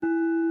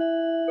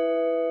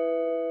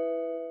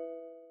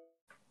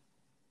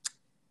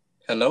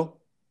Hello.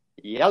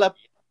 Yep,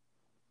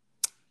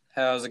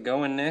 How's it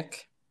going,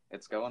 Nick?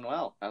 it's going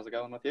well. How's it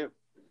going with you?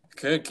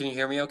 Good. Can you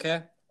hear me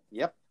okay?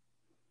 Yep,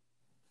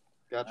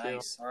 got you.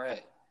 Nice. All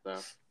right. So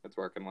it's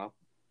working well.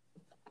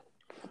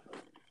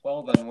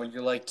 Well, then, would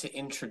you like to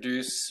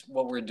introduce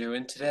what we're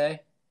doing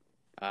today?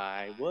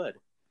 I would.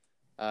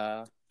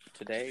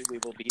 Today we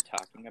will be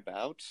talking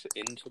about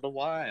Into the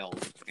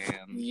Wild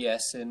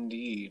Yes,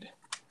 indeed.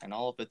 and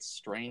all of its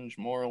strange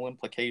moral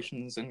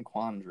implications and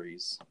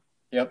quandaries.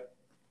 Yep.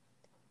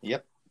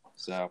 Yep.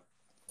 So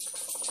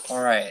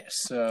All right.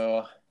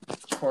 So,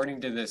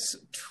 according to this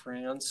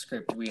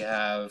transcript we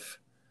have,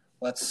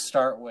 let's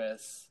start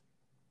with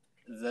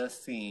the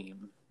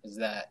theme. Is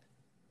that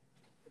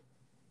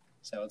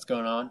what's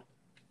going on?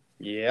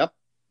 yep.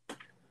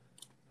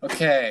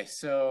 Okay.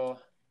 So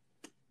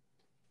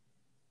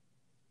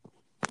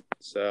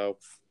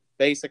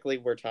basically,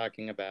 we're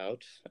talking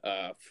about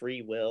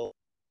free will,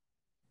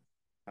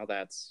 how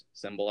that's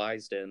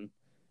symbolized in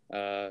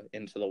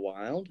Into the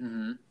Wild.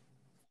 Mm-hmm.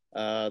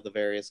 The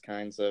various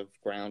kinds of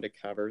ground it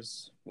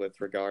covers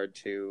with regard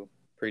to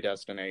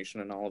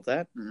predestination and all of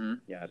that. Mm-hmm.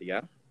 Yada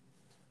yada.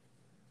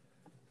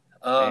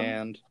 Um,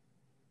 And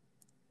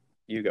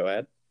you go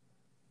ahead.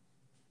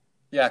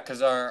 Yeah,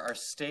 because our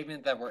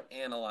statement that we're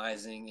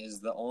analyzing is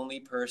the only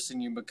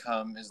person you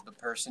become is the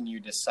person you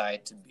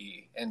decide to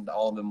be, and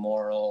all the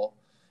moral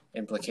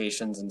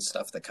implications and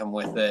stuff that come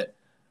with it.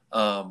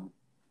 And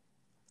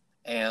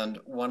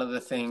one of the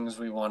things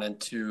we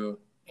wanted to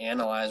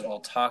analyze while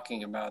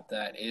talking about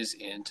that is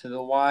Into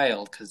the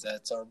Wild, because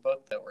that's our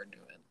book that we're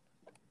doing.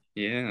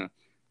 Yeah,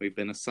 we've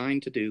been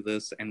assigned to do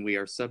this, and we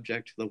are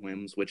subject to the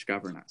whims which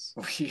govern us.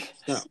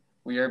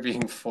 We are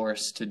being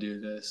forced to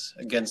do this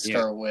against Yeah.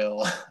 our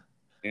will.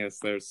 Yes,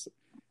 there's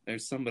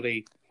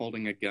somebody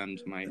holding a gun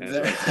to my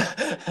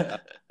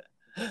head.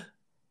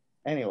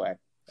 Anyway,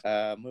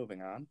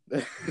 moving on.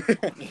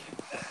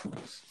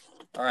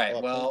 All right.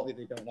 Well, apparently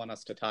they don't want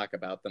us to talk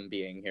about them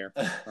being here.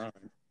 All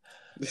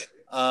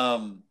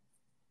right.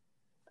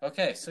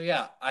 Okay. So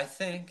yeah, I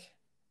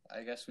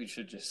guess we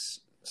should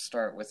just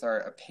start with our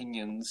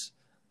opinions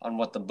on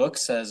what the book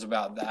says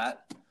about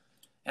that.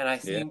 And I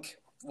think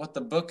what the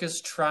book is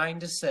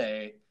trying to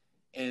say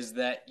is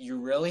that you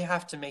really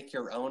have to make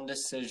your own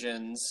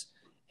decisions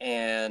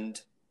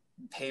and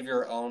pave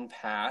your own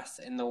path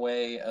in the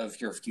way of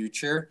your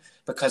future,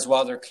 because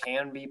while there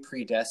can be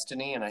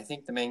predestiny, and I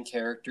think the main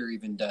character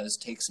even does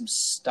take some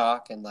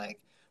stock and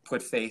like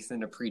put faith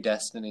into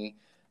predestiny,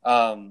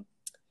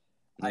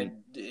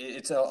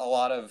 it's a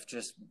lot of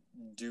just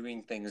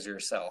doing things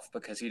yourself,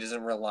 because he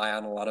doesn't rely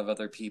on a lot of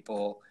other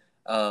people,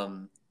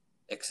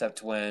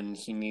 except when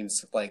he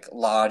needs like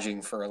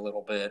lodging for a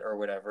little bit or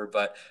whatever.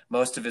 But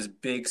most of his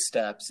big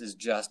steps is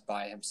just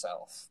by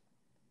himself.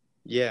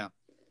 Yeah.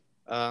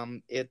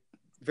 It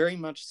very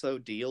much so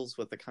deals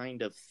with the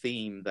kind of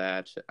theme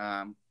that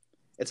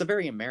it's a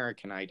very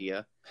American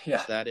idea.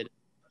 Yeah. That it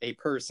a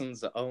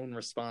person's own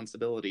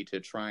responsibility to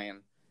try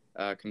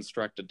and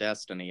construct a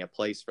destiny, a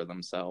place for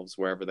themselves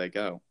wherever they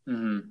go.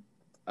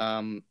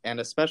 Mm-hmm. And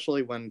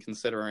especially when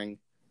considering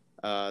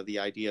the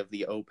idea of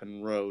the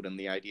open road and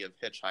the idea of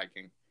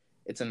hitchhiking,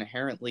 it's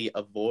inherently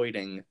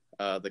avoiding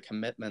the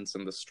commitments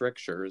and the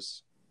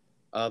strictures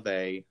of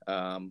a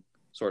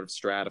sort of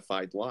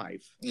stratified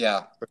life.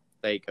 Yeah. For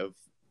the sake of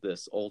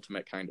this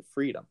ultimate kind of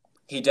freedom.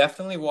 He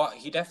definitely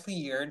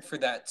yearned for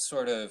that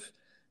sort of,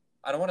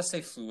 I don't want to say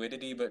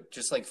fluidity, but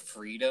just like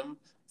freedom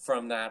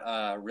from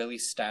that really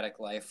static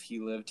life he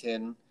lived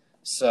in.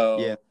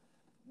 So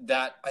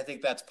that, I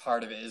think that's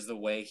part of it, is the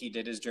way he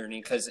did his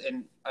journey. Because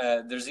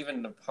there's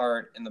even a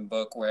part in the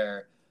book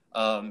where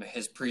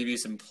his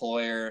previous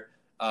employer,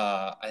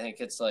 I think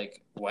it's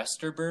like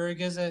Westerberg,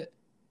 is it?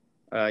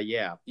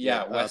 Yeah,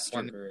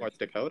 Westerberg. North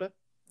Dakota.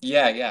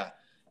 Yeah.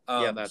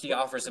 He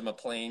offers him a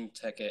plane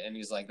ticket, and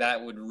he's like,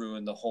 that would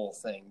ruin the whole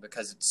thing,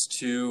 because it's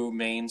too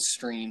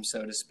mainstream,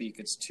 so to speak.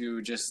 It's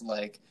too just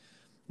like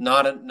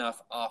not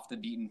enough off the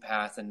beaten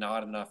path and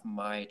not enough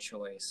my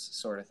choice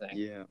sort of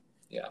thing.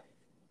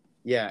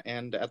 Yeah,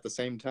 and at the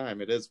same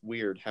time, it is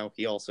weird how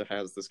he also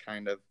has this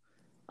kind of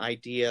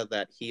idea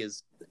that he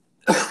is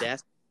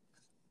destined,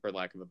 for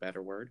lack of a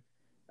better word,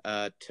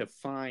 to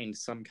find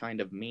some kind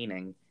of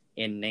meaning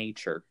in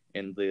nature,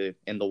 in the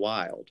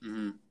wild.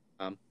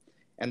 Mm-hmm.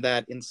 And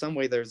that in some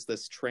way there's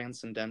this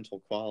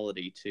transcendental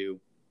quality to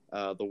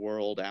the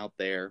world out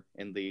there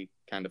in the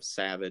kind of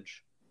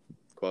savage,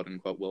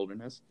 quote-unquote,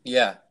 wilderness.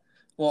 Yeah.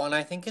 Well, and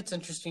I think it's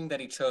interesting that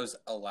he chose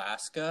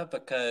Alaska,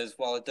 because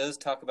while it does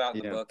talk about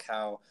in the book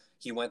how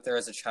he went there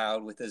as a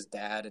child with his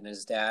dad, and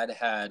his dad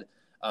had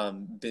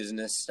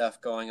business stuff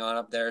going on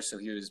up there, so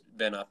he was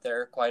been up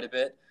there quite a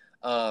bit.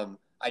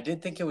 I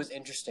did think it was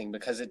interesting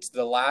because it's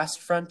the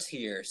last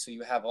frontier, so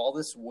you have all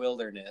this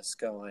wilderness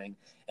going,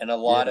 and a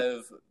lot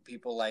of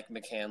people like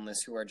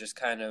McCandless who are just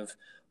kind of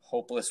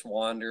hopeless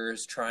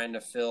wanderers trying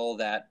to fill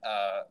that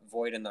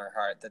void in their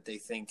heart that they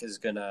think is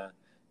going to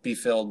be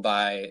filled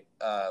by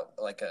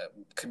like a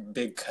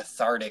big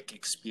cathartic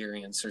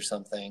experience or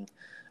something.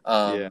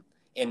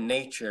 in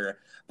nature.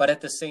 But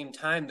at the same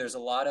time, there's a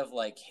lot of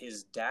like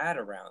his dad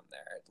around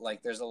there.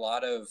 Like there's a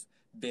lot of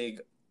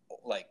big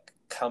like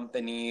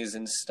companies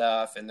and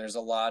stuff, and there's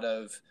a lot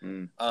of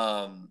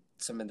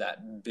some of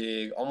that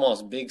big,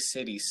 almost big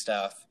city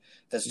stuff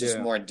that's just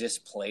more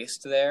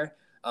displaced there.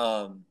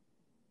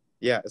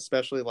 Yeah,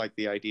 especially like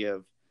the idea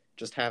of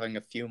just having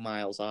a few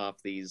miles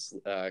off this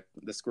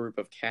group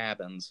of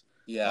cabins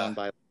owned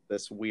by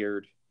this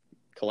weird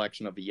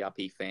collection of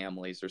yuppie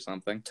families or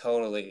something.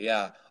 Totally,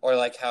 yeah. Or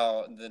like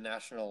how the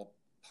National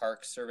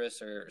Park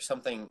Service or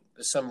something,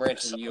 some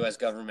branch of the U.S.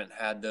 government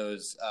had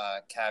those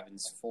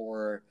cabins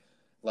for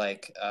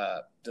like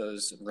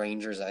those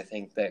rangers, I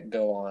think, that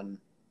go on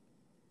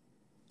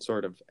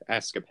sort of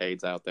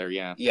escapades out there.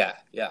 Yeah. Yeah.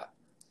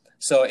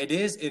 So it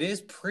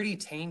is pretty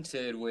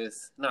tainted with,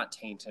 not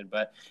tainted,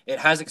 but it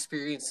has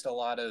experienced a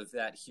lot of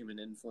that human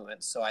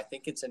influence. So I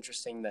think it's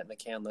interesting that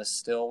McCandless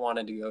still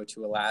wanted to go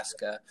to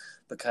Alaska,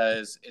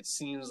 because it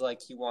seems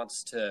like he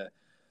wants to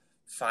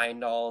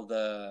find all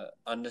the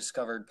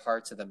undiscovered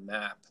parts of the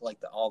map, like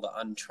all the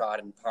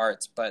untrodden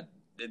parts, but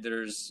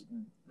there's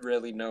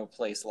really no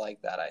place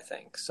like that, I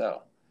think.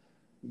 So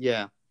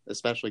yeah,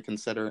 especially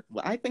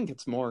I think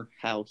it's more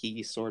how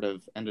he sort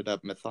of ended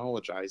up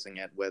mythologizing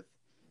it with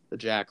the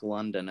Jack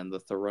London and the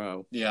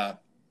Thoreau. Yeah.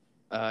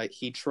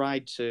 He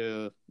tried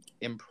to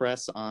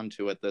impress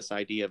onto it this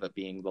idea of it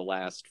being the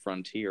last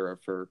frontier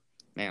for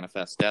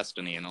manifest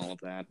destiny and all of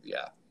that.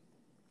 Yeah.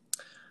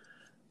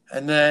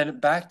 And then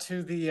back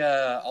to the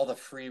all the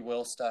free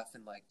will stuff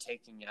and like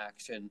taking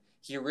action.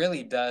 He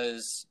really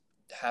does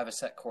have a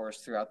set course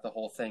throughout the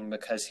whole thing,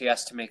 because he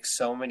has to make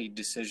so many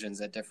decisions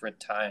at different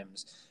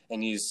times,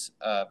 and he's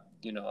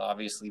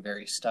obviously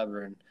very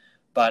stubborn.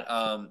 But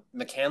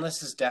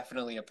McCandless is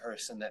definitely a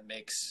person that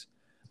makes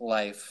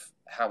life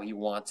how he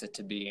wants it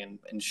to be,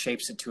 and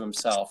shapes it to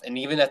himself, and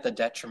even at the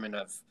detriment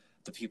of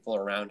the people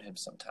around him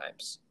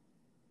sometimes.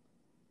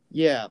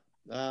 Yeah.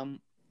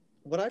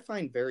 What I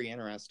find very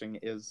interesting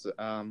is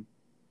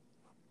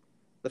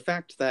the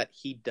fact that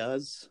he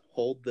does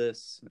hold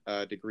this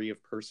degree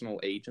of personal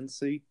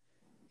agency,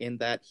 in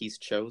that he's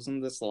chosen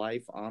this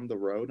life on the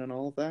road and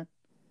all of that.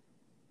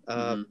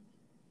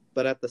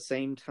 But at the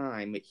same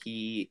time,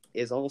 he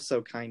is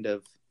also kind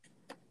of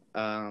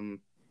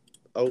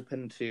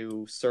open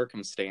to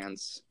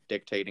circumstance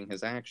dictating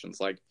his actions.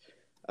 Like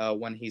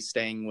when he's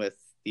staying with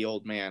the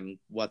old man,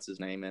 what's his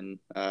name, in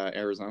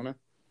Arizona?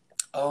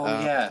 Oh,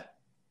 yeah.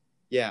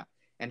 Yeah,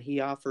 and he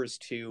offers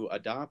to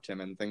adopt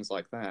him and things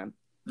like that.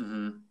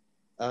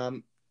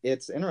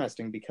 It's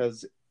interesting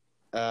because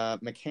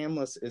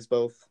McCandless is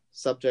both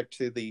subject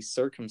to the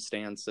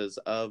circumstances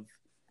of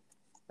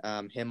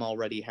him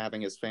already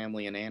having his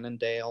family in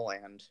Annandale,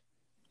 and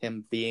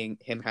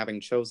him having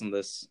chosen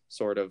this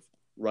sort of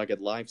rugged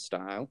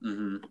lifestyle.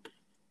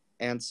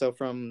 And so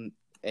from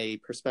a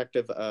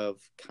perspective of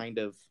kind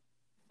of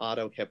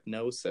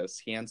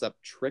auto-hypnosis, he ends up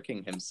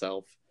tricking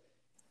himself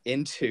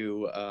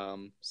into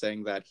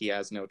saying that he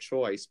has no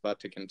choice but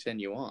to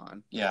continue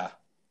on. Yeah.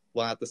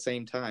 While at the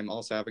same time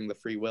also having the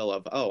free will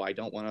of, I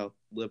don't want to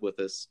live with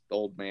this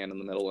old man in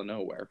the middle of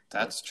nowhere.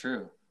 That's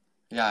true.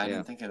 Yeah, I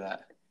didn't think of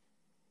that.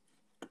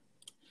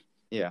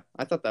 Yeah,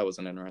 I thought that was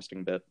an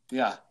interesting bit.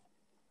 Yeah.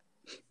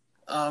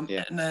 And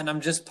then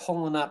I'm just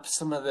pulling up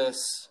some of the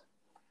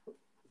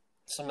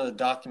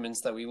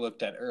documents that we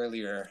looked at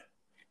earlier.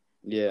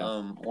 Yeah.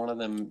 One of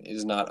them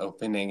is not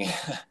opening.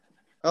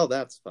 Oh,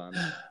 that's fun.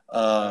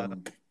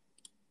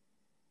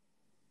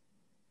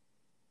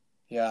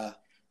 Yeah.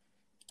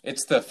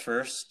 It's the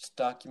first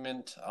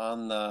document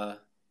on the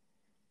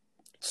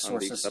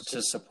sources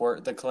to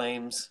support the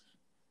claims.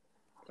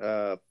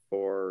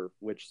 For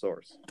which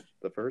source?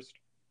 The first?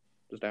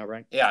 Just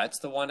outright? Yeah, it's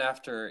the one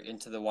after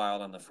Into the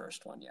Wild on the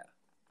first one, yeah.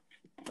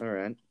 All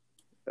right.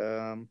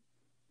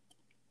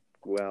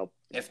 Well...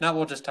 If not,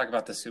 we'll just talk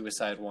about the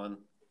suicide one.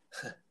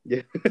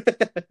 Yeah.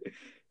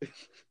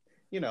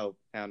 You know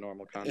how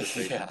normal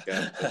conversations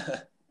go.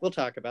 We'll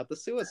talk about the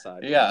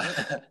suicide.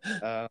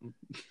 Yeah.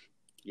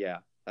 Yeah.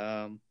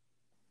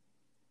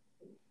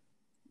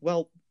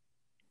 Well,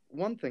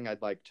 one thing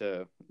I'd like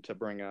to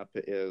bring up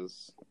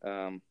is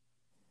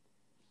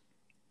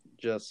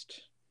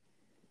just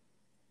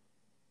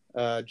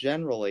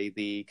generally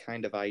the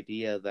kind of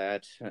idea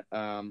that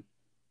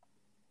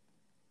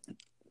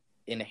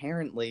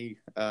inherently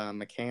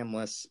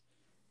McCandless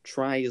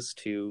tries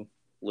to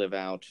live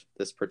out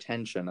this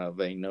pretension of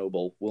a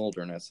noble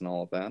wilderness and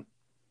all of that.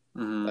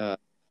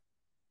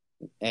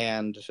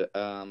 And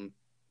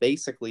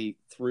basically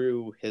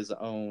through his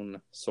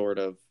own sort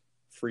of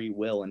free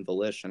will and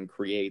volition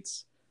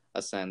creates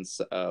a sense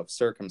of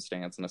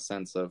circumstance and a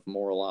sense of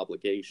moral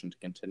obligation to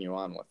continue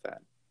on with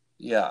that.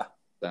 Yeah.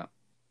 So,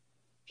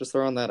 just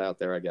throwing that out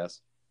there, I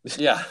guess.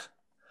 Yeah.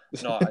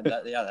 No,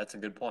 that's a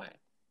good point.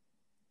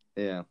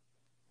 Yeah.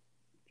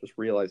 Just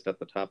realized at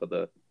the top of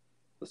the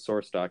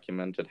source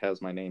document, it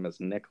has my name as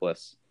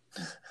Nikolas.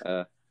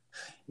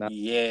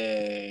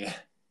 Yay.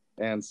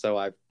 And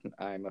so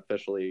I'm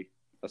officially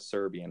a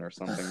Serbian or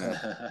something.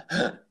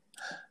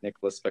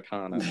 Nikolas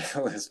Vacano.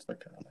 Nikolas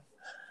Vacano.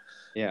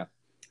 Yeah.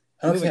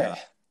 Moving Okay.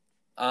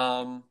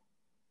 on.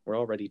 We're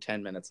already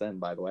 10 minutes in,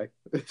 by the way.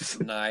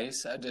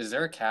 Nice. Is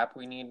there a cap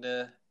we need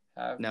to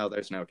have? No,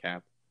 there's no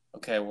cap.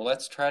 Okay, well,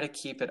 let's try to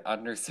keep it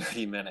under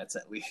 30 minutes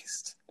at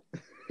least.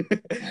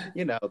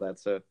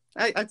 I'd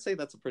say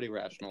that's a pretty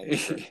rational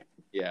number.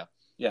 Yeah.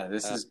 Yeah,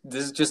 this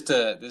is just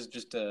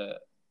a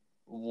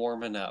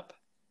warming up.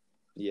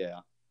 Yeah.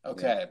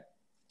 Okay.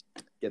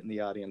 Yeah. Getting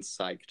the audience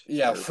psyched.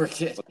 Yeah,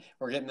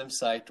 we're getting them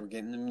psyched. We're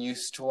getting them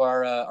used to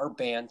our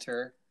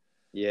banter.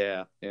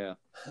 Yeah.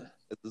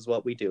 This is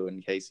what we do,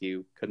 in case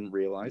you couldn't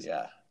realize.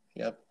 Yeah.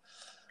 Yep.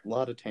 A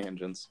lot of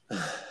tangents.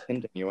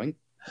 Continuing.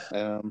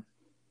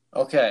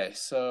 Okay,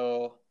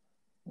 so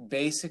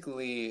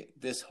basically,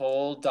 this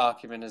whole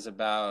document is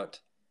about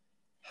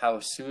how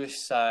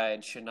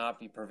suicide should not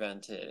be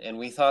prevented. And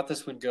we thought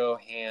this would go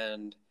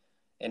hand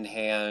in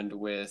hand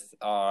with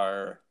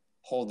our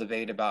whole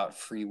debate about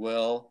free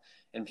will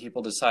and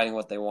people deciding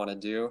what they want to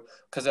do.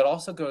 Because it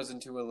also goes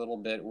into a little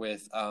bit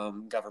with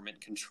government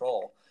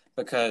control.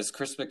 Because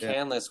Chris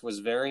McCandless was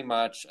very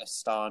much a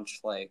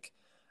staunch, like,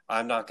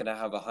 I'm not going to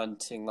have a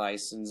hunting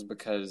license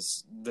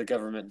because the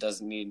government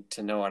doesn't need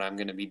to know what I'm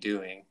going to be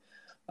doing.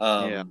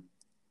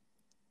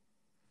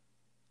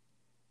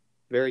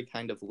 Very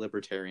kind of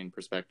libertarian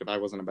perspective. I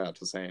wasn't about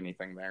to say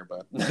anything there,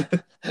 but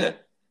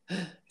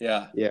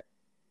yeah.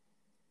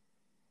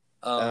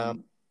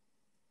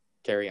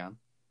 Carry on.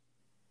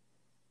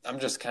 I'm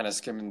just kind of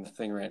skimming the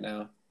thing right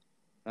now.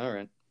 All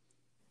right.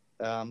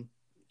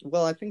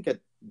 Well, I think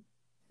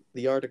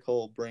the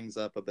article brings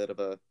up a bit of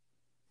a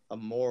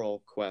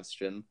moral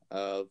question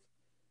of,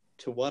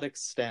 to what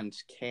extent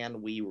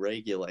can we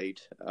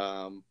regulate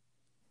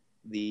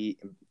the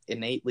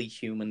innately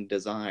human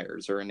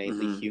desires or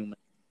innately human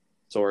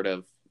sort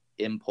of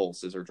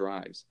impulses or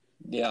drives.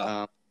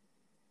 Yeah.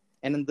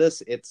 And in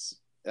this, it's,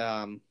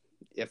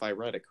 if I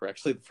read it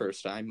correctly the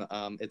first time,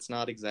 it's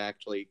not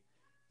exactly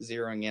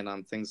zeroing in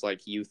on things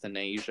like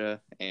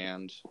euthanasia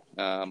and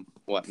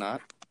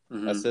whatnot,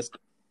 assisted.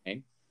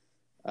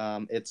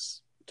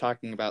 It's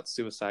talking about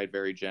suicide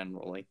very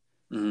generally.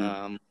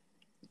 And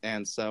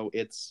so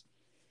it's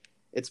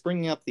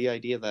bringing up the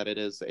idea that it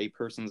is a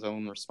person's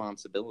own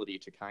responsibility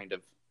to kind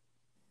of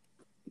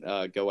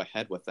go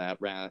ahead with that,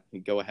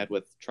 go ahead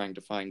with trying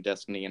to find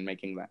destiny and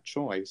making that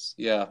choice.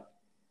 Yeah.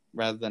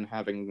 Rather than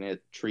having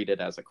it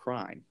treated as a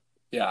crime.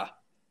 Yeah.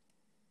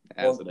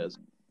 As it is.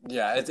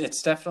 Yeah,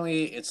 it's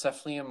definitely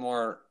a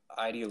more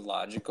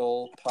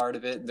ideological part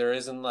of it. There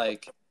isn't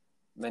like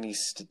many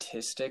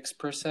statistics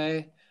per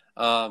se.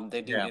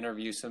 They do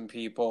interview some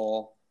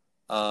people.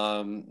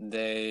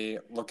 They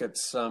look at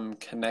some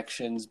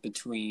connections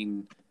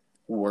between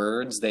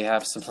words. They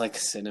have some like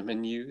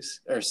synonym use.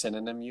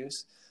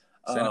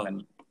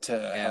 Cinnamon. To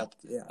help.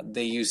 Yeah,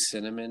 they use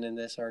cinnamon in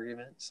this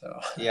argument. So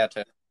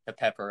to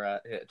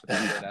pepper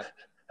that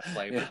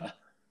flavor.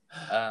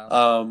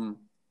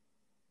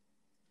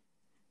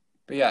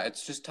 But yeah,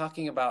 it's just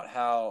talking about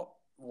how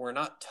we're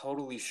not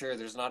totally sure.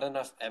 There's not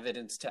enough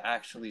evidence to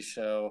actually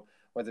show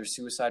whether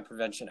suicide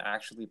prevention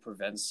actually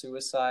prevents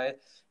suicide,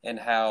 and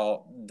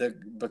how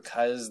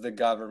because the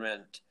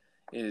government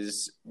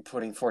is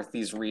putting forth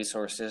these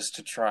resources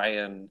to try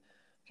and,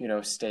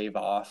 stave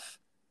off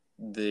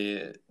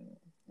the,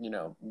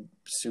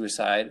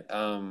 suicide,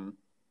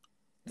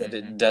 that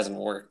it doesn't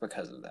work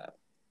because of that.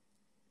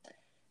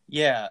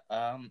 Yeah.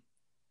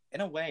 In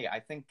a way, I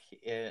think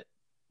it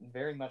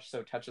very much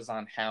so touches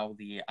on how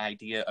the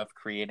idea of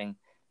creating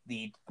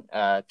the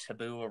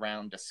taboo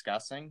around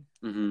discussing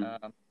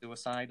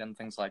suicide and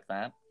things like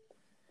that,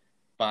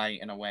 by,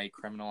 in a way,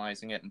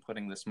 criminalizing it and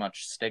putting this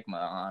much stigma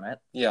on it.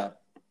 Yeah.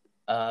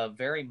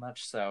 Very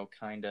much so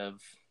kind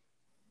of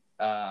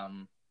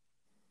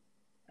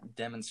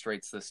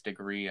demonstrates this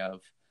degree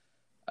of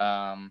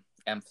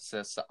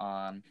emphasis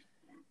on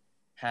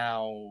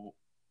how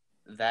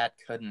that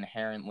could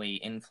inherently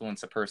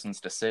influence a person's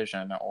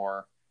decision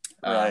or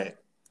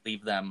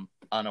leave them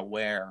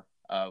unaware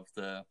of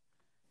the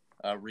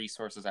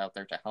resources out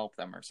there to help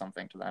them or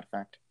something to that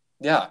effect.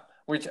 Yeah,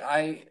 which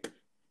I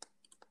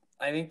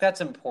think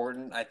that's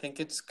important. I think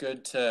it's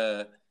good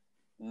to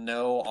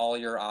know all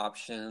your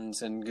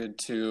options and good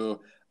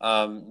to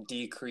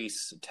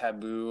decrease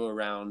taboo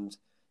around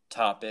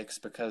topics,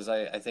 because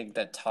I think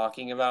that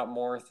talking about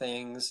more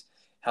things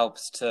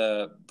helps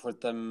to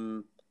put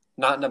them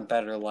not in a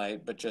better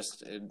light, but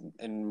just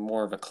in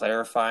more of a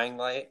clarifying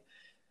light,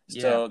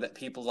 so that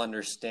people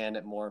understand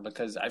it more,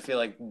 because I feel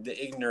like the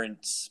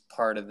ignorance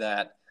part of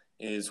that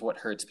is what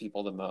hurts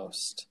people the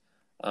most.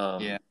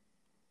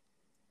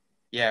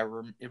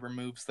 It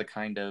removes the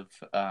kind of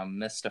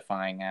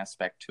mystifying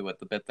aspect to it,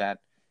 the bit that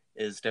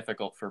is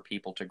difficult for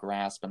people to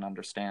grasp and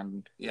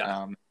understand.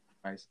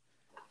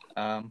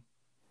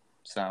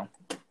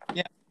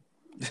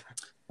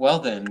 Well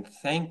then,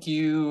 thank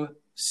you.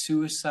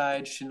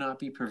 Suicide Should Not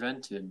Be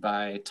Prevented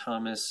by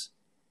Thomas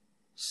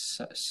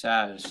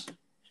Saz.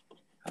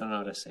 I don't know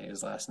how to say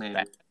his last name.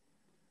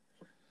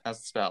 How's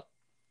it spelled?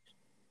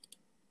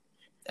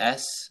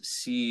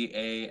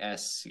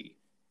 SCASC.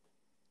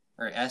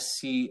 Or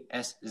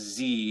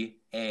SCSZASZ.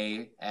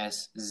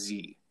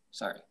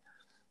 Sorry.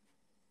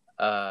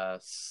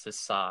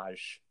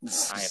 Sisage.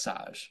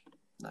 Sisage.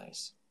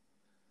 Nice.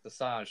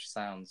 Sisage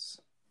sounds...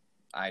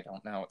 I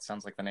don't know. It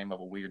sounds like the name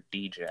of a weird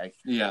DJ.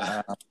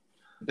 Yeah.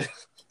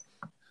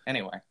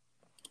 Anyway.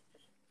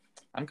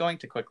 I'm going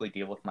to quickly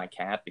deal with my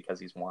cat because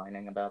he's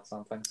whining about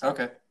something. So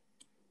okay.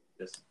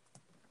 Just...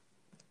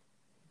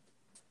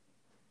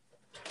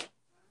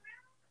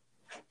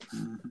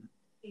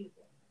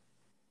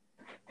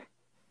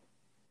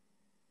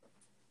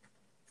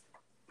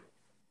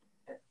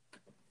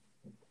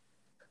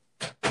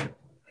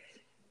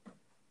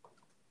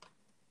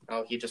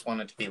 Oh, he just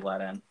wanted to be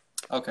let in.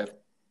 Okay.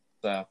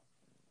 So,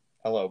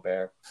 hello,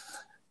 bear.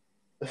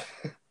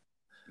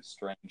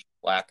 Strange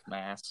black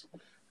mass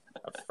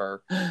of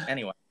fur.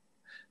 Anyway.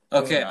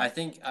 Okay, I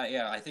think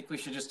we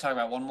should just talk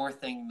about one more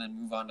thing and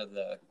then move on to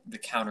the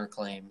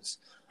counterclaims.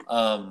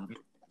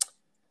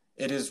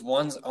 It is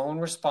one's own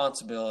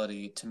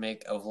responsibility to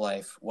make of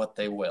life what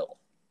they will.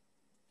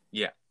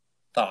 Yeah.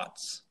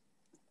 Thoughts?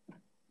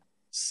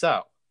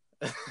 So,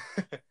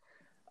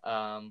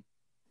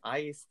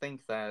 I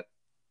think that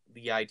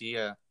the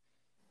idea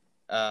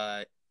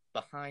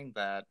behind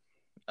that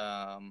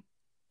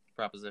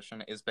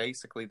proposition is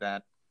basically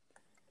that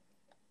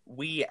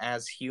we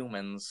as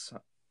humans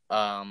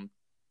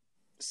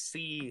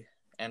see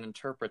and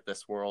interpret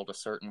this world a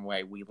certain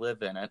way. We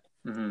live in it,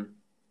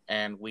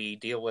 and we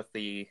deal with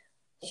the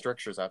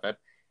strictures of it,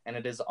 and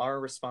it is our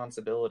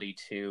responsibility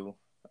to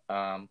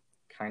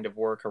kind of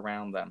work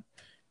around them,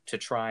 to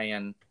try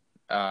and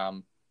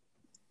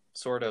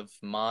sort of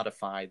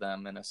modify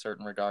them in a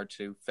certain regard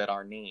to fit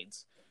our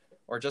needs,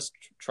 or just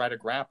try to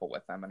grapple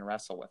with them and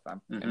wrestle with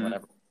them in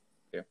whatever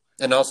we do.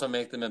 And also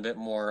make them a bit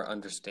more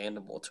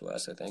understandable to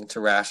us, I think,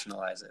 to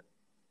rationalize it.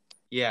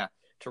 Yeah,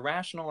 to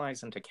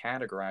rationalize and to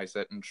categorize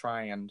it and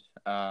try and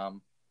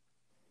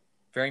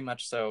very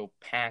much so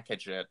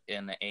package it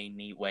in a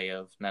neat way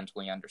of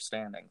mentally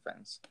understanding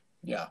things.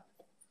 Yeah.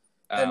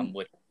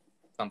 Which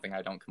is something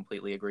I don't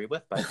completely agree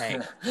with, but hey,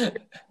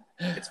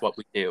 it's what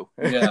we do.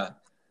 Yeah.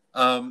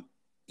 I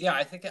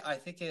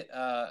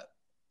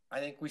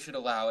think we should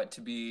allow it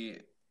to be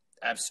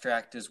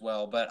abstract as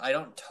well, but I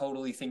don't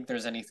totally think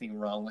there's anything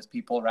wrong with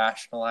people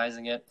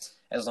rationalizing it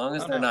as long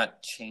as they're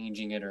not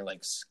changing it or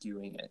like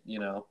skewing it, you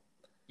know?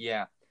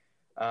 Yeah.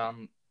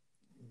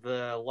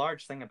 The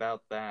large thing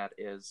about that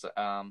is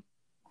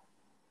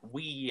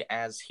we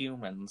as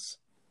humans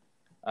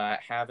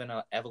have an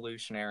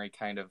evolutionary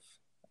kind of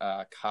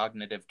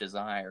cognitive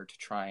desire to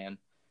try and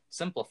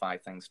simplify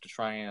things, to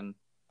try and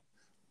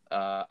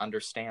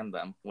understand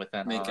them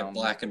within make it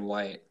black and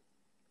white.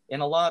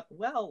 In a lot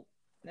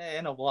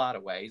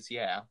of ways,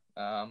 yeah.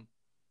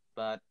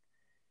 But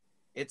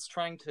it's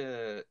trying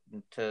to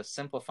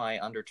simplify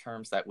under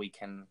terms that we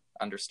can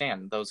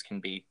understand. Those can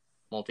be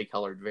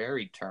multicolored,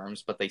 varied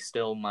terms, but they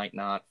still might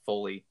not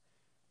fully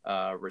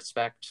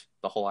respect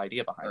the whole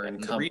idea behind or it.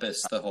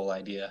 Encompass the whole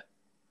idea.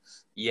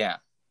 Yeah.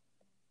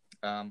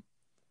 And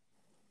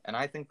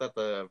I think that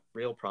the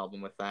real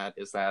problem with that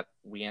is that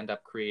we end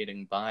up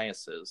creating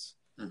biases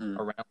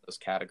around those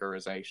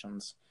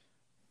categorizations.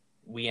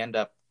 We end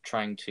up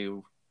trying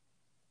to,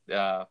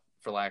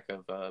 for lack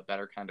of a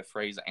better kind of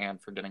phrase, and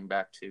for getting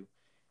back to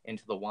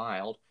Into the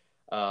Wild,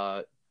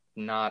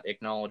 not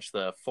acknowledge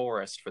the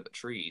forest for the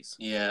trees.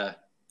 Yeah.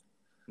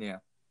 Yeah.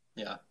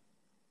 Yeah.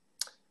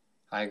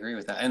 I agree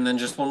with that. And then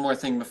just one more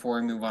thing before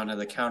we move on to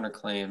the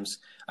counterclaims.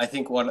 I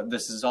think what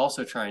this is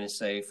also trying to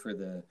say for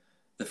the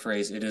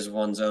phrase, it is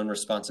one's own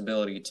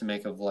responsibility to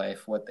make of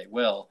life what they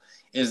will,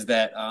 is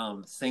that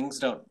things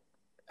don't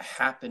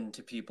happen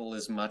to people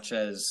as much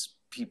as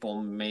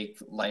people make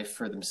life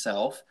for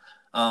themselves.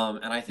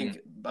 And I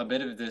think a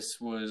bit of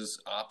this was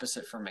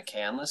opposite for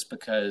McCandless,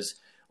 because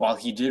while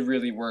he did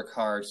really work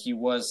hard, he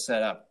was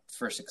set up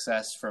for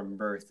success from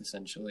birth,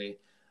 essentially.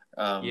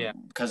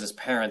 Because his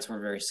parents were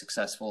very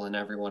successful and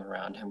everyone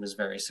around him was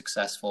very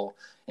successful,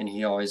 and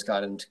he always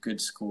got into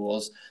good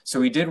schools.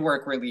 So he did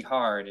work really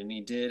hard, and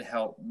he did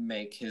help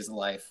make his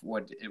life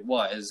what it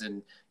was,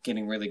 and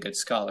getting really good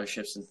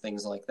scholarships and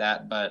things like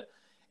that. But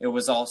it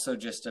was also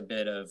just a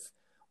bit of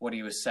what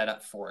he was set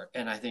up for.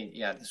 And I think,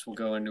 this will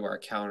go into our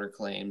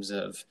counterclaims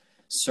of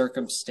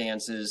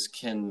circumstances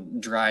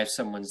can drive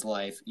someone's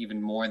life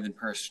even more than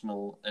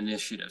personal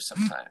initiative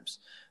sometimes.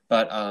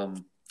 But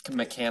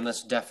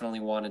McCandless definitely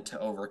wanted to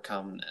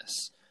overcome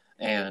this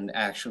and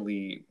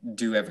actually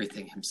do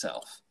everything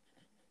himself.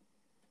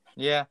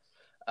 Yeah.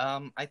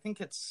 I think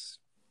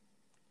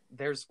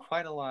there's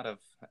quite a lot of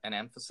an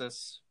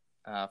emphasis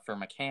for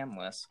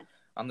McCandless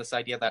on this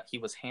idea that he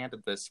was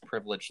handed this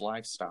privileged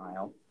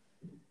lifestyle,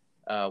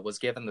 was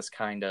given this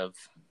kind of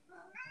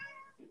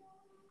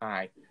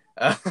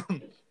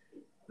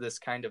this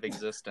kind of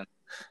existence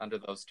under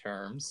those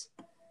terms,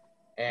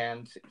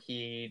 and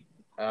he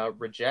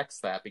rejects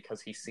that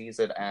because he sees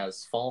it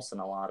as false in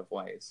a lot of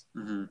ways.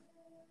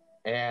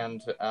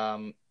 And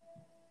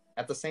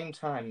at the same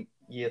time,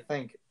 you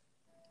think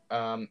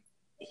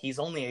he's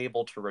only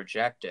able to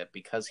reject it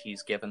because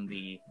he's given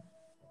the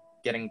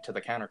getting to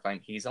the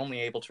counterclaim, he's only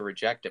able to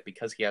reject it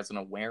because he has an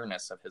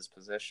awareness of his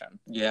position.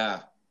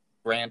 Yeah.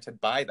 Granted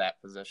by that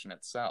position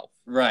itself.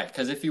 Right,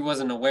 because if he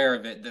wasn't aware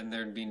of it, then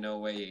there'd be no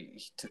way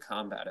to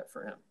combat it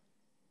for him.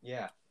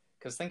 Yeah,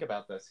 because think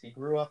about this. He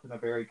grew up in a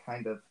very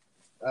kind of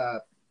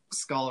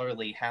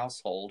scholarly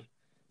household,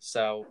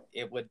 so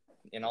it would,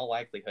 in all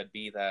likelihood,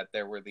 be that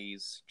there were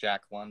these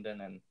Jack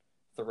London and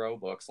Thoreau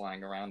books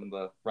lying around in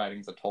the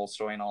writings of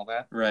Tolstoy and all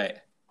that. Right.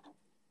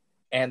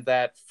 And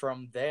that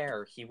from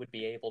there, he would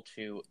be able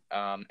to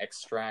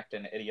extract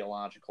an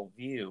ideological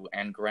view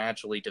and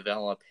gradually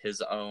develop his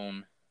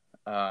own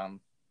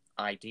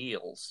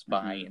ideals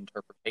by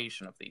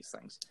interpretation of these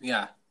things.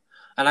 Yeah,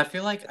 and I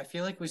feel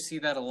like we see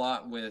that a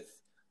lot with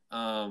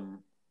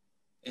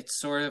it's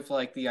sort of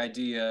like the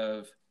idea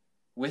of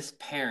with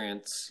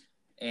parents,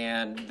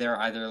 and they're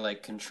either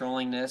like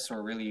controllingness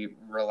or really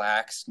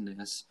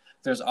relaxedness.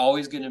 There's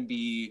always going to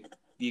be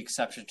the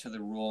exception to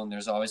the rule, and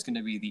there's always going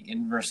to be the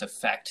inverse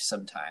effect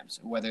sometimes,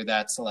 whether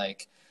that's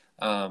like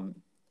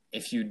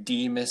if you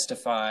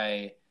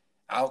demystify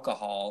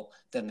alcohol,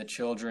 then the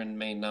children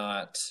may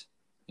not,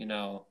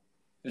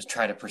 just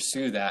try to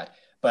pursue that,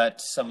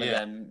 but some of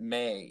them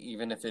may,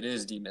 even if it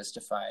is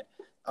demystified.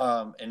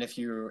 And if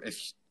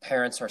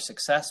parents are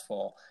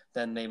successful,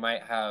 then they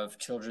might have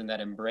children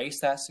that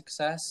embrace that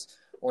success,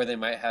 or they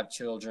might have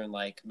children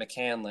like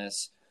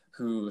McCandless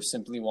who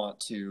simply want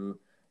to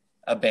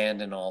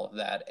abandon all of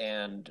that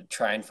and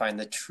try and find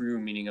the true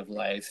meaning of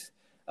life,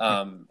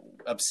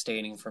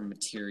 abstaining from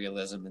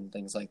materialism and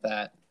things like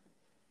that.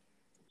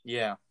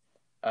 Yeah.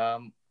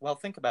 Well,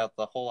 think about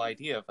the whole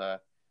idea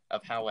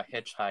of how a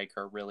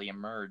hitchhiker really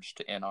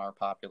emerged in our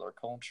popular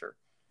culture.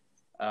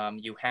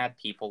 You had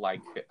people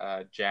like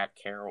Jack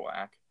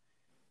Kerouac,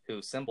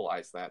 who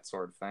symbolized that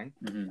sort of thing.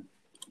 Mm-hmm.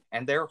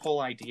 And their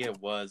whole idea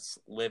was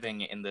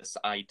living in this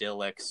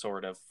idyllic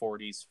sort of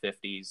 40s,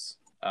 50s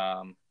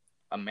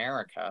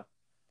America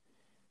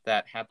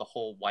that had the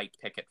whole white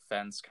picket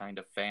fence kind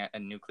of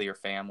and nuclear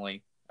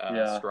family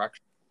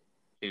structure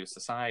to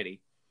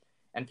society.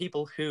 And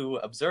people who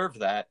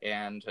observed that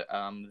and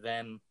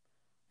then,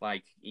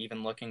 like,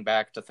 even looking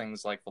back to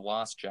things like the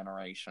Lost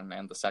Generation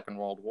and the Second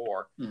World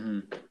War,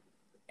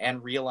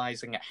 and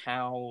realizing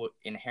how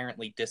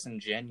inherently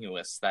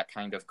disingenuous that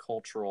kind of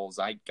cultural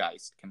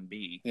zeitgeist can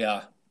be.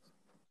 Yeah.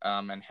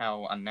 And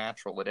how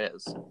unnatural it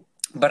is.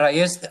 But I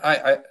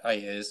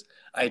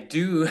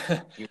do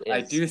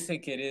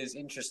think it is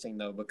interesting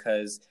though,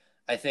 because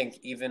I think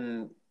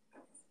even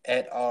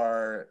at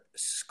our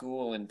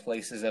school and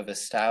places of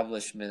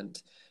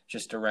establishment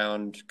just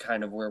around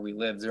kind of where we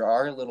live, there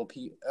are a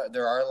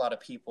lot of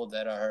people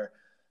that are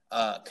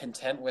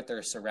content with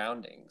their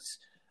surroundings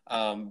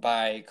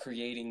by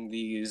creating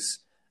these,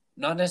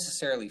 not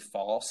necessarily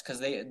false, because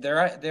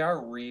they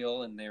are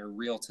real and they're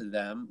real to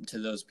them, to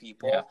those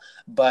people,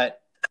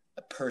 but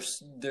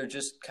they're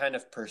just kind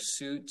of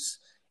pursuits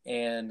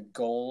and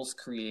goals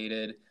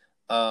created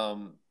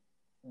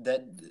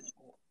that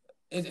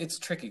it's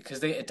tricky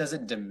because it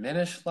doesn't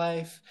diminish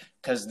life,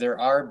 because there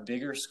are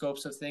bigger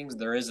scopes of things.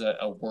 There is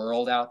a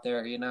world out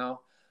there,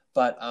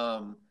 but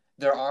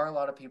there are a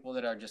lot of people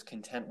that are just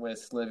content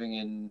with living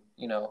in,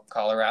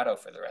 Colorado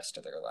for the rest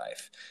of their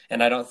life.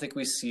 And I don't think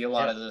we see a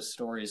lot of those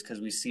stories,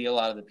 because we see a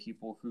lot of the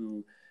people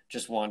who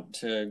just want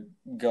to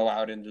go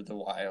out into the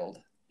wild,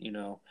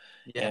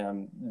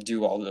 and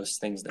do all those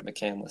things that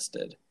McCandless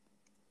did.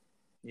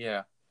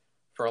 Yeah.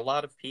 For a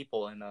lot of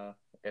people, in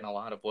a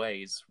lot of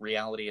ways,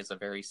 reality is a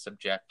very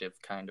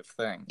subjective kind of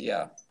thing.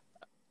 Yeah.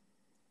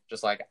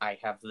 Just like, I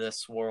have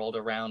this world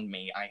around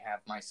me, I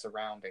have my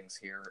surroundings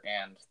here,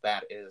 and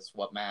that is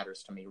what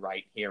matters to me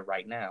right here,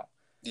 right now.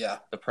 Yeah.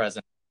 The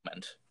present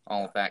moment,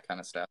 all of that kind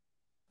of stuff.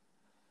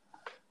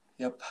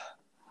 Yep.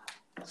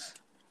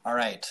 All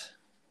right.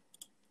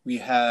 We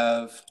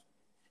have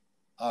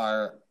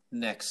our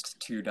next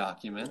two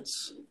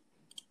documents.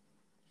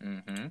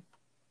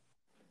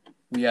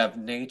 We have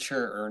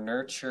Nature or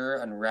Nurture,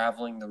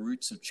 Unraveling the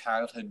Roots of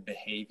Childhood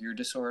Behavior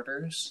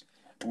Disorders,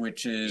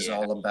 which is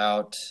all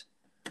about,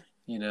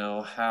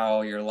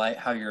 how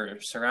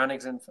your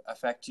surroundings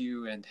affect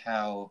you and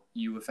how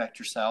you affect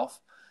yourself.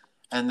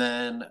 And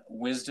then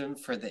Wisdom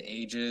for the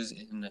Ages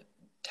in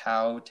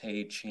Tao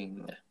Te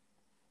Ching.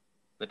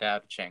 The Tao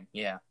Te Ching,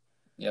 yeah.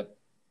 Yep.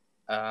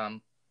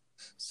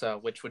 So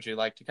which would you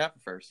like to cover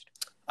first?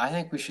 I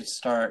think we should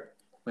start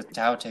with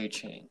Tao Te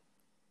Ching.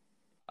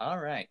 All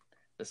right.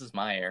 This is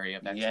my area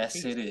of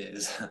expertise. Yes, it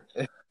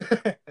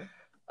is.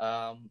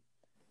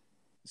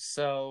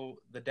 So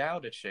the Tao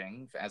Te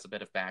Ching, as a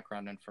bit of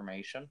background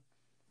information,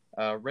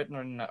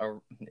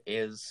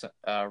 is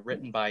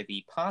written by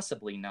the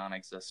possibly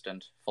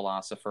non-existent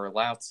philosopher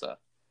Lao Tzu.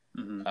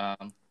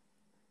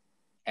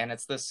 And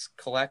it's this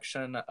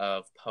collection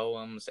of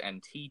poems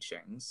and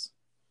teachings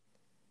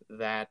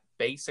that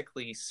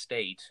basically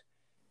state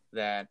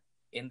that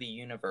in the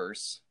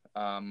universe,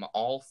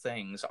 all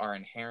things are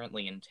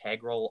inherently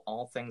integral,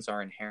 all things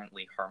are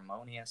inherently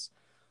harmonious,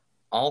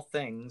 all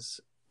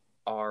things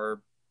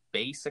are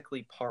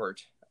basically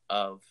part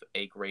of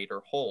a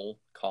greater whole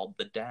called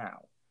the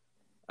Tao.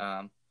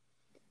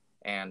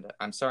 And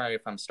I'm sorry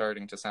if I'm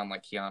starting to sound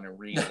like Keanu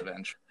Reeves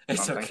eventually.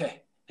 It's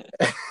okay.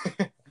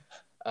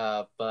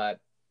 But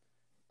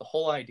the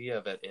whole idea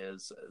of it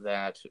is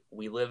that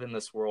we live in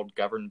this world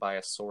governed by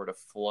a sort of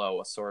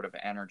flow, a sort of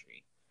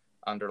energy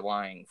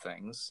underlying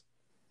things,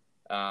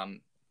 a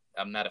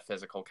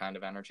metaphysical kind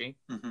of energy.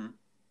 Mm-hmm.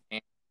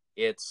 And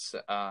it's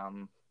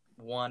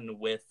one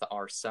with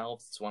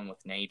ourselves, it's one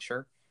with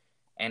nature,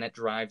 and it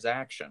drives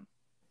action.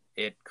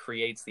 It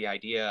creates the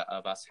idea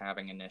of us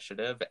having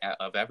initiative,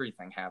 of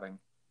everything having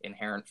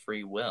inherent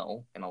free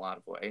will in a lot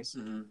of ways.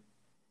 Mm-hmm.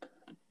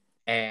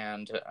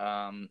 And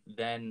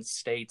then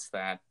states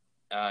that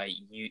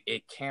you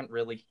can't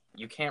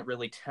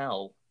really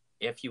tell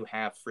if you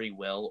have free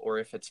will or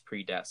if it's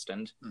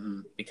predestined,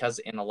 mm-hmm. because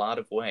in a lot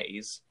of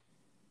ways,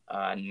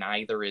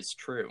 neither is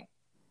true.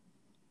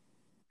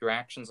 Your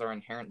actions are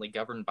inherently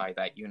governed by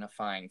that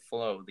unifying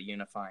flow, the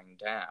unifying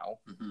Tao,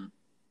 mm-hmm.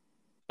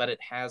 but it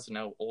has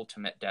no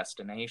ultimate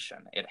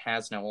destination. It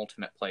has no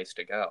ultimate place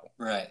to go.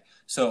 Right.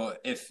 So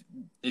if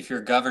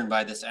you're governed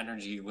by this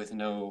energy with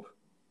no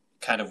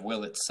kind of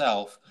will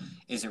itself,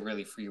 is it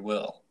really free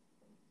will?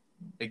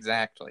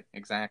 Exactly.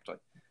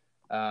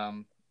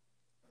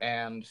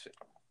 And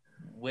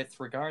with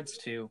regards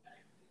to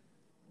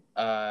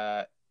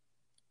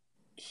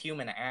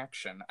human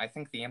action, I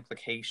think the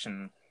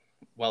implication,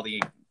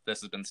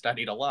 this has been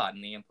studied a lot,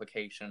 and the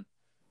implication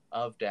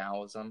of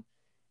Taoism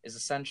is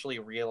essentially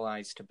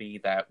realized to be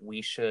that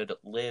we should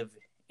live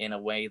in a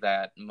way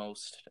that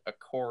most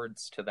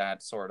accords to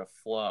that sort of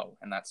flow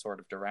and that sort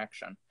of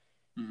direction,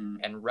 mm-hmm.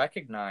 and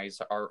recognize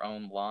our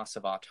own loss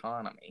of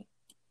autonomy.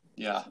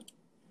 Yeah.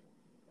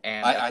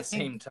 And at the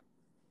same time,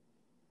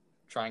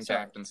 trying to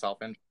act in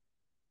self-interest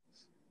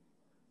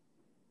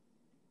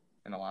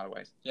in a lot of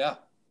ways. Yeah.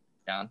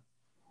 John?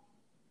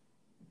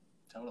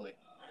 Totally.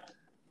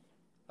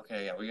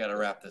 Okay, yeah, we got to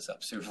wrap this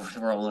up soon.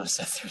 We're almost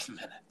at 30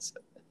 minutes.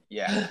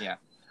 Yeah.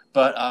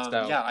 But,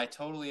 yeah, I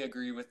totally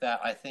agree with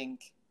that. I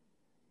think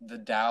the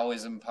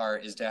Taoism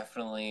part is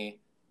definitely,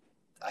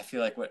 I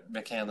feel like what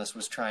McCandless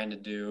was trying to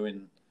do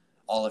in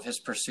all of his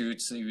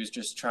pursuits. He was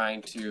just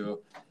trying to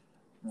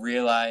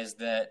realize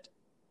that,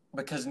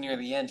 because near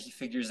the end he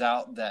figures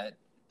out that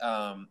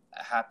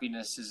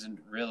happiness isn't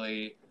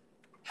really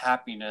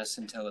happiness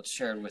until it's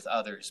shared with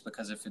others,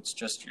 because if it's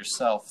just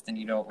yourself, then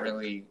you don't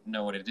really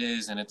know what it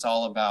is, and it's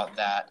all about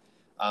that,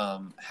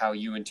 how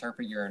you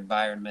interpret your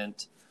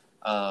environment.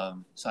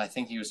 So I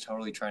think he was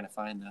totally trying to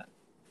find that.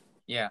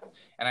 Yeah,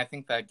 and I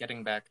think that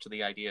getting back to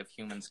the idea of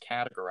humans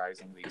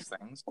categorizing these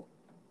things,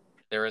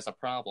 there is a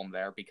problem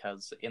there,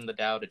 because in the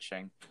Tao Te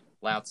Ching,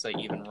 Lao Tzu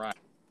even writes,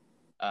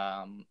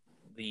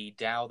 the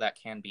Tao that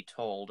can be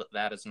told,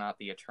 that is not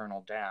the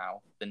eternal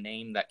Tao. The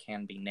name that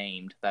can be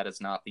named, that is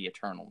not the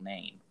eternal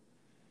name.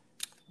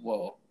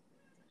 Whoa.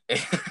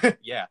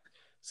 Yeah.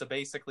 So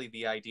basically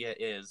the idea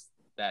is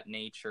that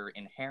nature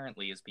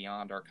inherently is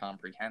beyond our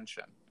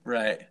comprehension.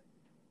 Right.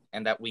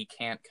 And that we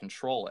can't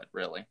control it,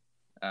 really.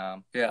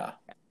 Yeah.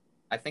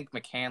 I think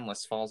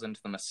McCandless falls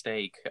into the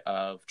mistake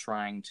of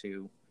trying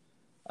to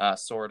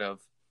sort of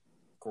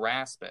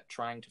grasp it,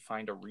 trying to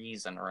find a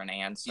reason or an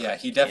answer. Yeah,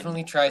 he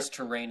definitely tries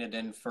to rein it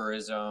in for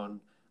his own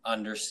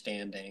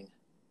understanding.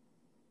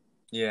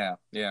 Yeah.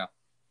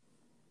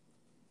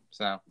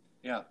 So.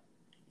 Yeah.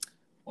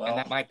 Well, and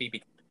that might be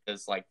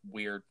because like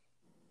weird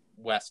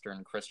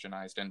Western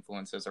Christianized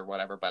influences or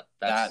whatever, but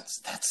that's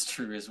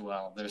true as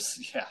well.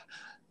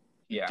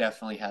 He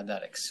definitely had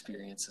that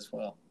experience as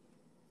well.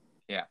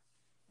 Yeah.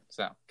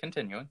 So,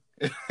 continuing.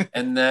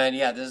 And then,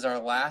 this is our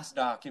last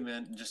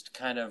document, just to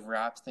kind of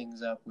wrap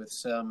things up with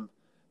some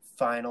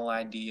final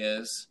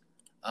ideas.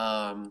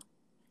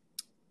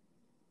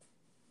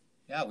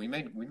 We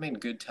made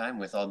good time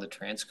with all the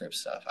transcript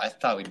stuff. I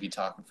thought we'd be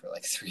talking for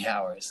like 3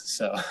 hours.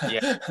 So,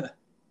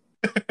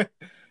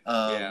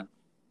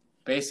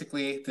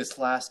 basically, this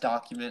last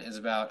document is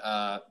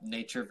about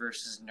nature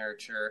versus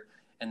nurture,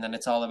 and then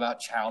it's all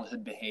about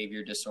childhood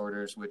behavior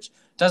disorders, which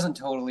doesn't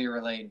totally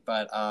relate,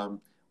 but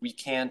we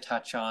can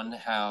touch on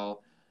how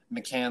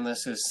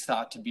McCandless is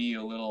thought to be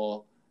a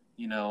little,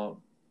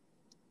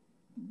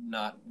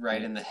 not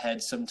right in the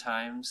head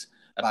sometimes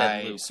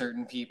by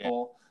certain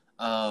people,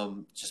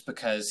 just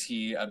because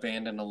he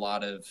abandoned a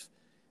lot of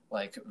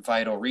like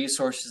vital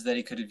resources that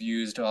he could have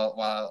used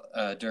while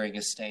during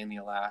his stay in the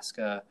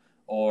Alaska,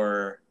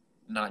 or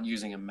not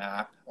using a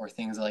map or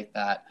things like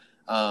that.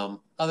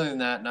 Other than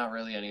that, not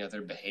really any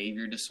other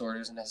behavior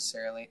disorders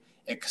necessarily,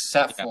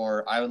 except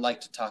for I would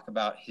like to talk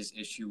about his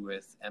issue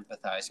with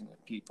empathizing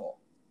with people.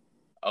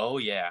 Oh,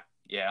 yeah.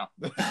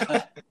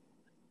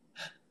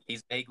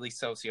 He's vaguely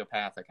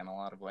sociopathic in a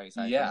lot of ways,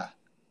 I think.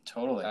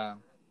 Totally.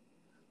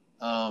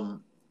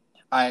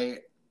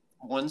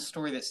 One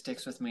story that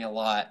sticks with me a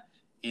lot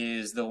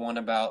is the one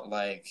about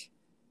like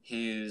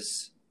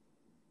his,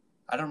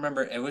 I don't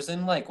remember, it was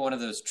in like one of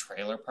those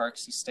trailer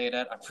parks he stayed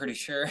at, I'm pretty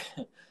sure.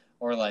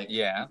 Or like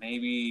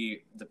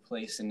maybe the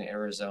place in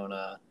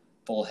Arizona,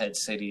 Bullhead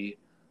City.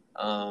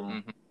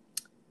 But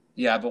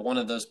one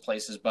of those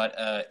places. But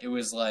it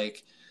was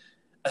like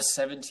a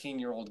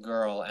 17-year-old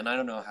girl, and I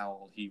don't know how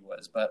old he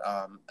was, but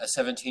a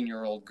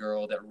 17-year-old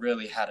girl that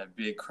really had a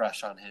big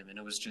crush on him, and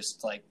it was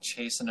just like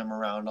chasing him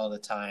around all the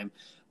time.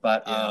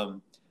 But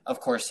of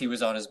course, he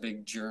was on his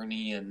big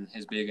journey and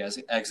his big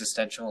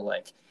existential,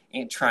 like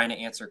trying to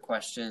answer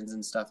questions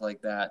and stuff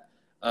like that.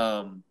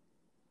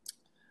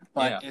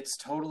 But it's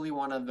totally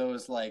one of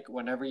those, like,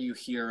 whenever you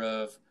hear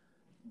of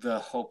the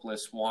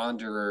hopeless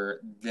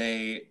wanderer,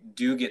 they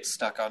do get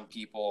stuck on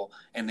people,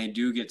 and they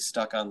do get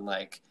stuck on,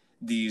 like,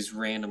 these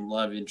random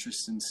love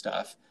interests and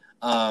stuff.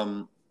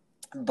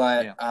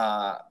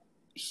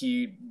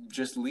 He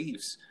just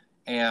leaves,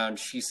 and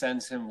she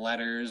sends him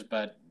letters,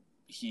 but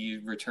he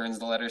returns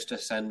the letters to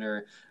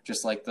sender,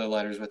 just like the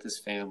letters with his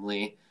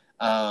family.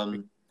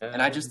 And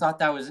I just thought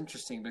that was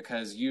interesting,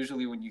 because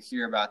usually when you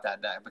hear about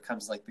that, that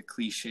becomes like the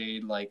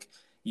cliched, like,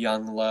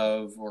 young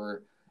love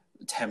or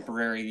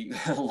temporary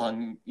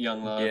young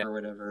love or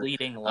whatever.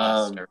 Fleeting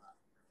lust.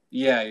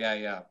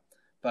 Yeah.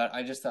 But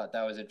I just thought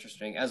that was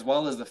interesting, as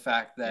well as the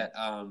fact that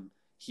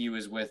he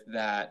was with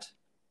that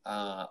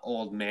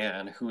old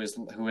man who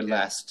had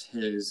lost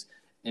his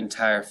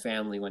entire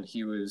family when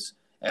he was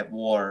at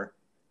war.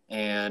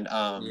 And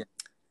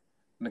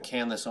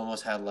McCandless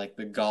almost had, like,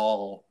 the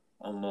gall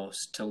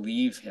almost to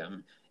leave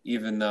him,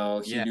 even though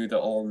he knew the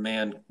old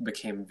man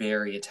became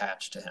very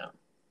attached to him.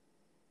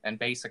 And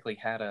basically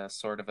had a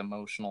sort of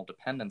emotional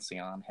dependency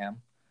on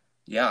him.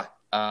 Yeah.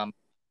 And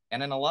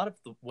in a lot of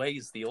the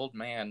ways, the old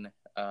man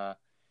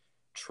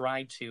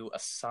tried to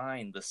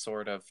assign the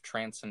sort of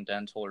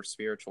transcendental or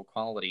spiritual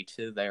quality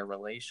to their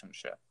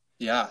relationship.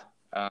 Yeah.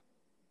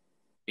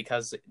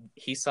 Because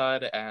he saw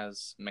it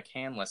as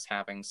McCandless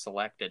having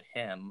selected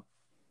him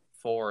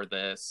for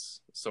this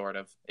sort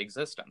of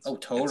existence. Oh,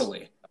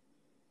 totally. It's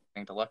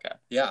thing to look at.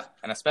 Yeah.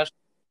 And especially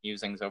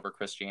musings over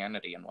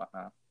Christianity and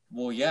whatnot.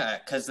 Well, yeah,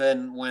 because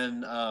then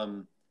when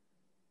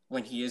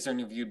he is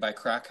interviewed by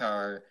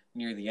Krakauer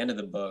near the end of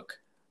the book,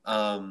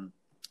 and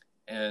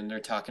they're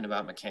talking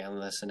about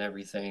McCandless and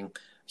everything,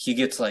 he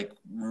gets, like,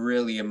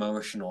 really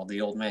emotional.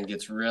 The old man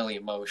gets really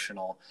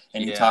emotional,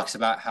 and he talks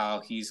about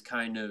how he's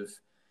kind of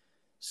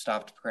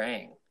stopped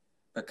praying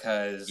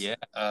because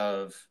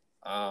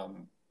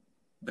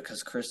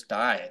Chris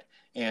died,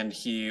 and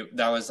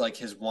that was, like,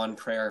 his one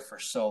prayer for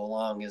so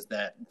long, is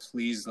that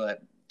please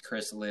let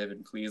Chris live,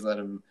 and please let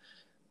him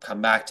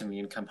come back to me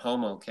and come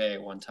home okay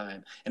one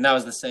time. And that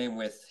was the same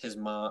with his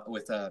mom,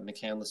 with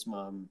McCandless'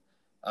 mom,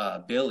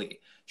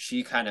 Billy.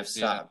 She kind of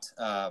stopped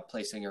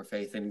placing her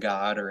faith in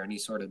God or any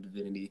sort of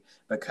divinity,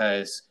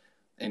 because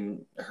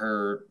in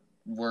her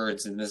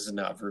words, and this is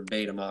not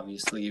verbatim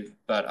obviously,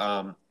 but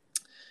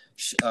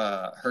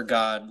her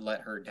God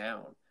let her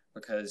down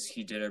because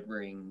he didn't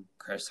bring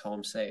Chris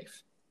home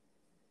safe.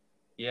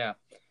 Yeah.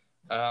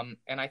 And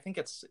I think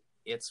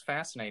it's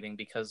fascinating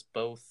because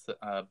both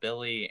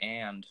Billy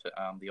and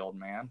the old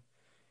man,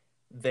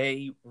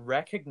 they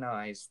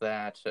recognize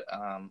that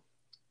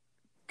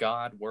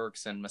God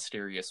works in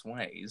mysterious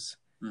ways,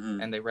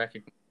 and they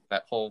recognize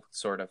that whole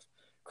sort of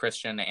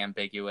Christian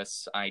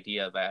ambiguous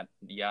idea that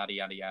yada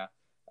yada yada.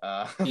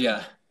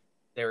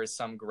 There is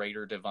some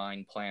greater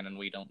divine plan, and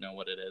we don't know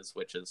what it is,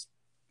 which is,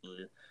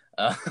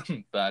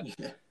 but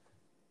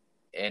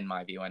in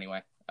my view,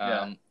 anyway.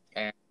 But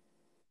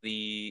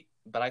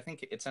I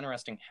think it's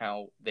interesting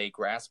how they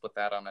grasp with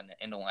that on an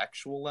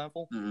intellectual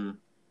level,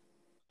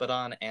 but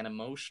on an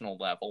emotional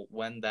level,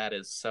 when that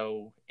is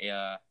so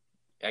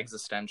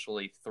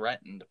existentially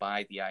threatened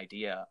by the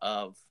idea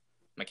of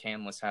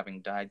McCandless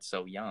having died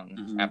so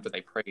young after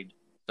they prayed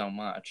so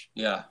much.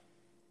 Yeah.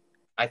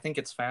 I think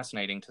it's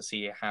fascinating to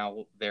see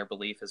how their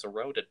belief is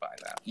eroded by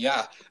that.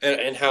 Yeah,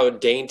 and how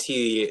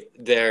dainty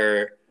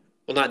their,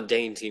 well, not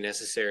dainty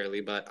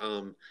necessarily, but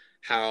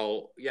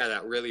how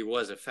that really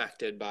was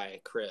affected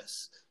by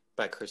Chris's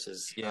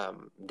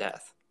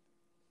death.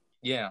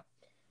 Yeah,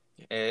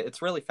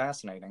 it's really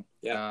fascinating.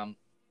 Yeah,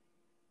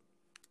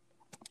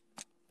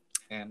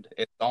 and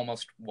it's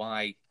almost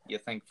why you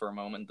think for a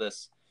moment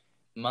this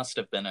must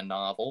have been a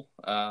novel,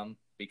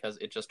 because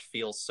it just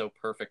feels so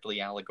perfectly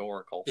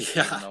allegorical.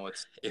 Yeah, even though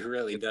it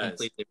really does.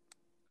 Completely,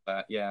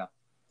 yeah,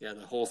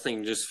 the whole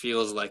thing just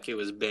feels like it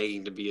was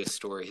begging to be a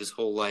story. His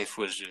whole life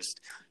was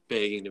just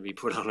begging to be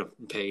put on a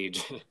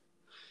page.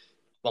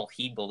 Well,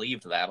 he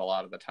believed that a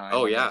lot of the time.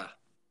 Oh, yeah.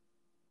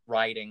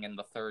 Writing in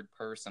the third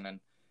person and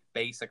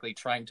basically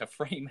trying to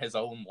frame his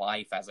own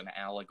life as an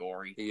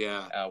allegory.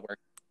 Yeah.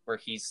 Where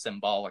he's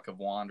symbolic of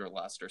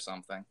wanderlust or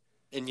something.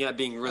 And yet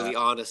being really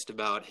honest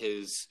about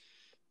his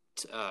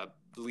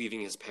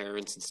leaving his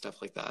parents and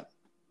stuff like that.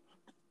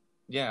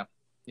 Yeah.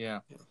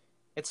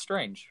 It's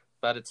strange,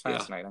 but it's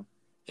fascinating.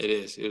 It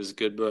is. It was a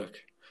good book.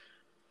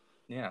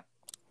 Yeah.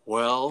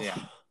 Well,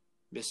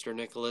 Mr.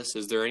 Nikolas,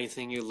 is there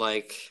anything you'd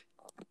like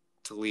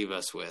to leave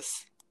us with?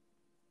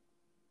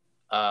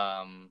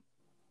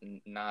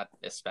 Not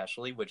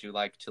especially. Would you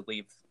like to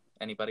leave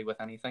anybody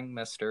with anything,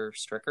 Mr.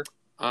 Stricker?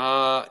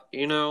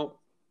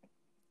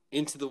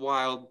 Into the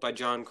Wild by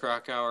John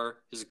Krakauer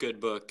is a good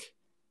book.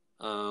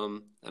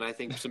 And I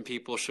think some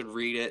people should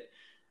read it.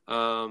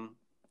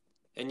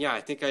 And yeah,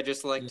 I think I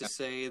just like to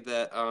say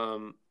that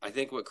I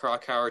think what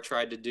Krakauer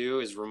tried to do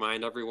is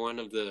remind everyone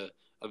of the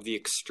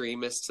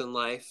extremists in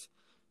life,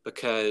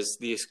 because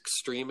the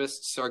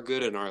extremists are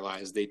good in our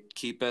lives. They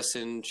keep us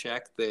in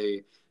check.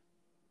 They,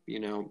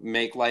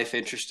 make life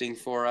interesting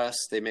for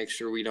us. They make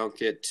sure we don't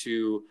get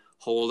too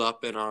holed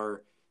up in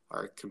our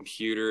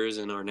computers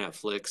and our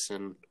Netflix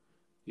and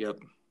yep.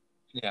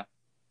 Yeah.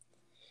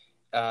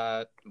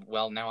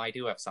 Well, now I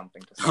do have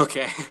something to say.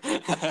 Okay.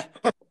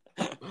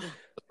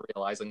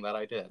 Realizing that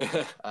I did.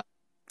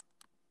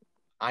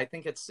 I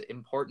think it's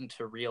important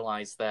to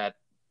realize that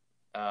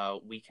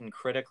we can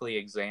critically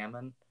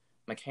examine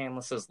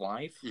McCandless's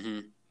life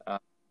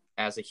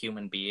as a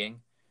human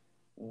being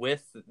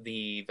with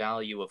the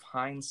value of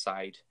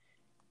hindsight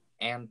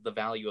and the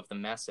value of the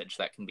message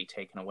that can be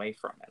taken away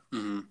from it.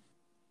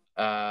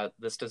 Mm-hmm.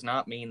 This does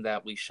not mean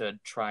that we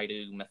should try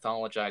to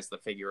mythologize the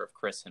figure of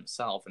Chris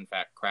himself. In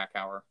fact,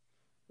 Krakauer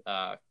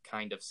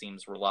kind of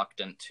seems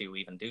reluctant to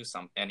even do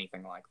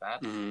anything like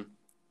that. Mm-hmm.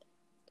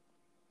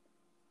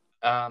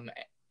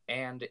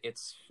 And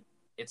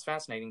it's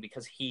fascinating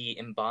because he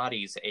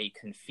embodies a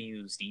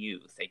confused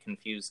youth, a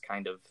confused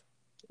kind of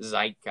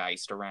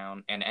zeitgeist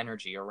around and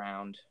energy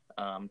around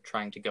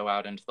trying to go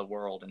out into the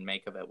world and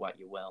make of it what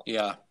you will.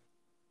 Yeah.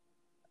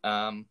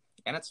 And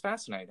it's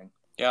fascinating.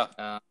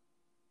 Yeah.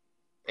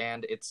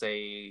 And it's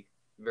a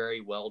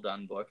very well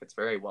done book. It's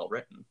very well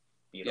written,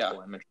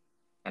 beautiful image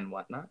and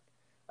whatnot.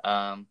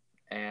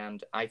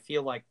 And I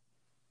feel like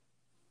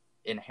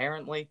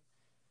inherently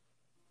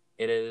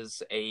it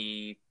is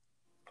a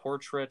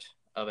portrait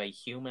of a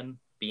human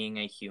being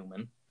a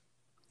human.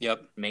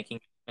 Yep. Making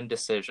human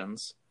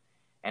decisions,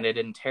 and it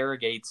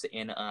interrogates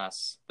in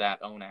us that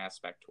own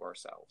aspect to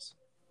ourselves.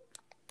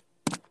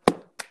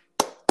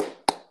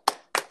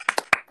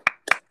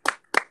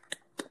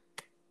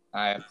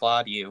 I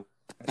applaud you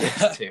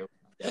too.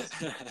 Yes.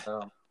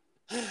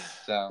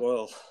 So,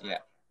 well, yeah,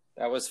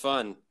 that was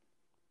fun.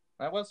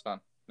 That was fun.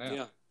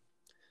 Yeah.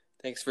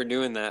 Thanks for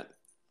doing that.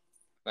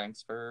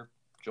 Thanks for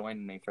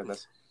joining me for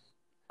this.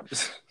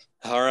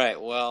 All right.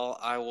 Well,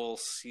 I will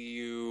see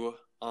you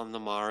on the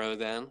morrow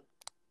then.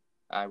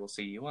 I will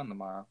see you on the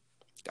morrow.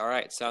 All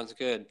right. Sounds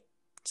good.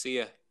 See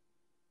ya.